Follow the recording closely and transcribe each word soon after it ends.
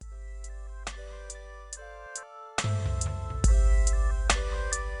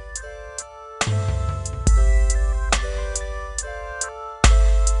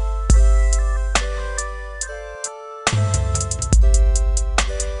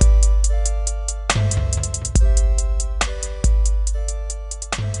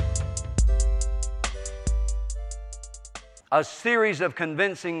a series of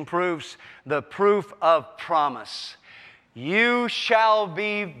convincing proofs, the proof of promise. You shall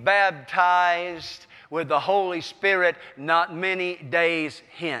be baptized with the Holy Spirit not many days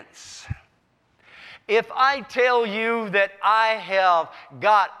hence. If I tell you that I have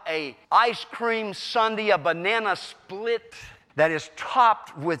got an ice cream sundae, a banana split that is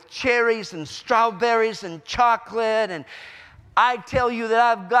topped with cherries and strawberries and chocolate, and I tell you that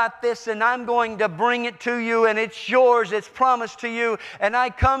I've got this and I'm going to bring it to you and it's yours, it's promised to you, and I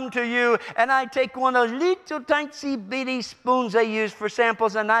come to you and I take one of those little tiny bitty spoons they use for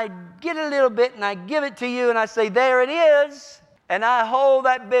samples and I get a little bit and I give it to you and I say, there it is. And I hold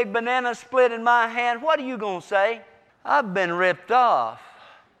that big banana split in my hand. What are you going to say? I've been ripped off.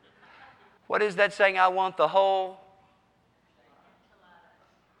 What is that saying? I want the whole.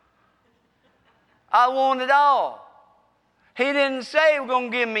 I want it all. He didn't say he was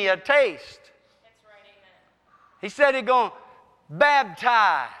going to give me a taste. That's right, amen. He said he's going to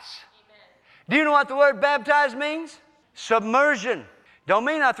baptize. Amen. Do you know what the word baptize means? Submersion. Don't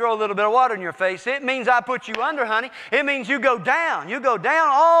mean I throw a little bit of water in your face. It means I put you under, honey. It means you go down. You go down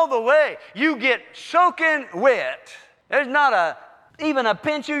all the way. You get soaking wet. There's not even a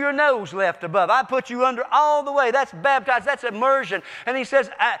pinch of your nose left above. I put you under all the way. That's baptized. That's immersion. And he says,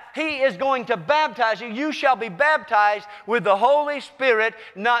 he is going to baptize you. You shall be baptized with the Holy Spirit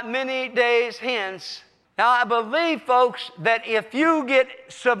not many days hence. Now, I believe, folks, that if you get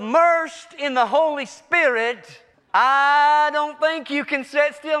submersed in the Holy Spirit, I don't think you can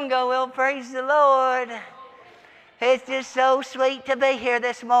sit still and go, well, praise the Lord. It's just so sweet to be here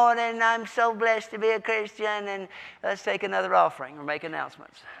this morning. I'm so blessed to be a Christian, and let's take another offering or make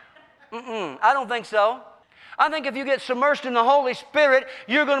announcements. I don't think so. I think if you get submersed in the Holy Spirit,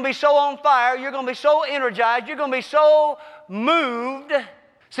 you're going to be so on fire, you're going to be so energized, you're going to be so moved.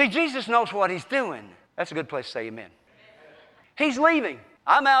 See, Jesus knows what He's doing. That's a good place to say amen. He's leaving.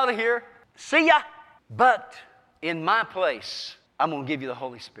 I'm out of here. See ya. But in my place, I'm going to give you the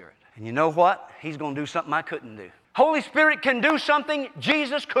Holy Spirit. And you know what? He's going to do something I couldn't do. Holy Spirit can do something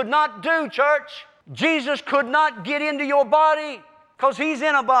Jesus could not do, church. Jesus could not get into your body because He's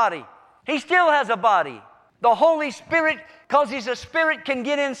in a body. He still has a body. The Holy Spirit, because He's a spirit, can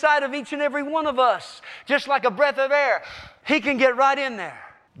get inside of each and every one of us, just like a breath of air. He can get right in there.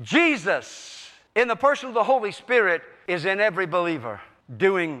 Jesus, in the person of the Holy Spirit, is in every believer,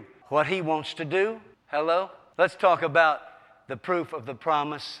 doing what He wants to do. Hello? Let's talk about the proof of the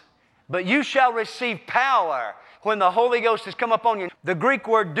promise. But you shall receive power when the Holy Ghost has come upon you. The Greek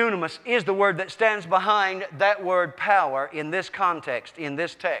word dunamis is the word that stands behind that word power in this context, in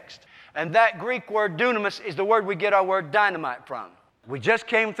this text. And that Greek word dunamis is the word we get our word dynamite from. We just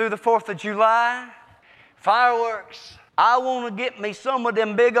came through the 4th of July. Fireworks. I want to get me some of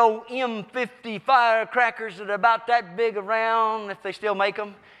them big old M50 firecrackers that are about that big around, if they still make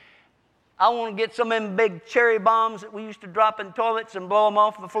them. I want to get some of them big cherry bombs that we used to drop in toilets and blow them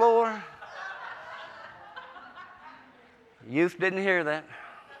off the floor. Youth didn't hear that.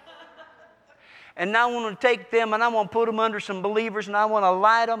 And I want to take them and I want to put them under some believers and I want to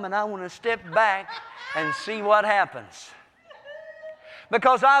light them and I want to step back and see what happens.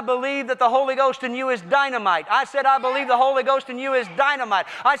 Because I believe that the Holy Ghost in you is dynamite. I said I believe the Holy Ghost in you is dynamite.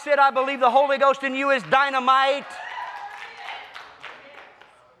 I said I believe the Holy Ghost in you is dynamite.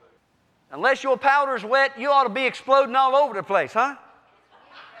 Unless your powder's wet, you ought to be exploding all over the place, huh?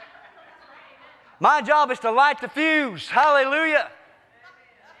 My job is to light the fuse. Hallelujah.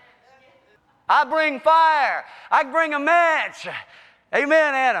 I bring fire. I bring a match.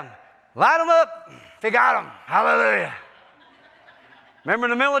 Amen, Adam. Light them up if you got them. Hallelujah. Remember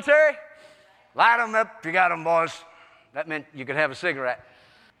in the military? Light them up if you got them, boys. That meant you could have a cigarette.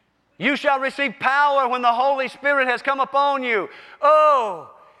 You shall receive power when the Holy Spirit has come upon you. Oh,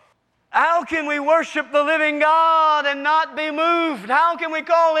 how can we worship the living God and not be moved? How can we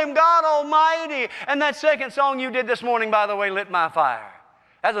call Him God Almighty? And that second song you did this morning, by the way, Lit My Fire.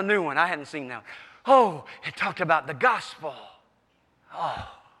 That's a new one. I hadn't seen that. Oh, it talked about the gospel. Oh,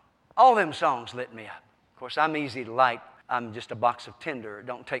 all them songs lit me up. Of course, I'm easy to light. I'm just a box of tinder. It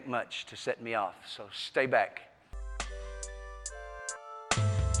don't take much to set me off. So stay back.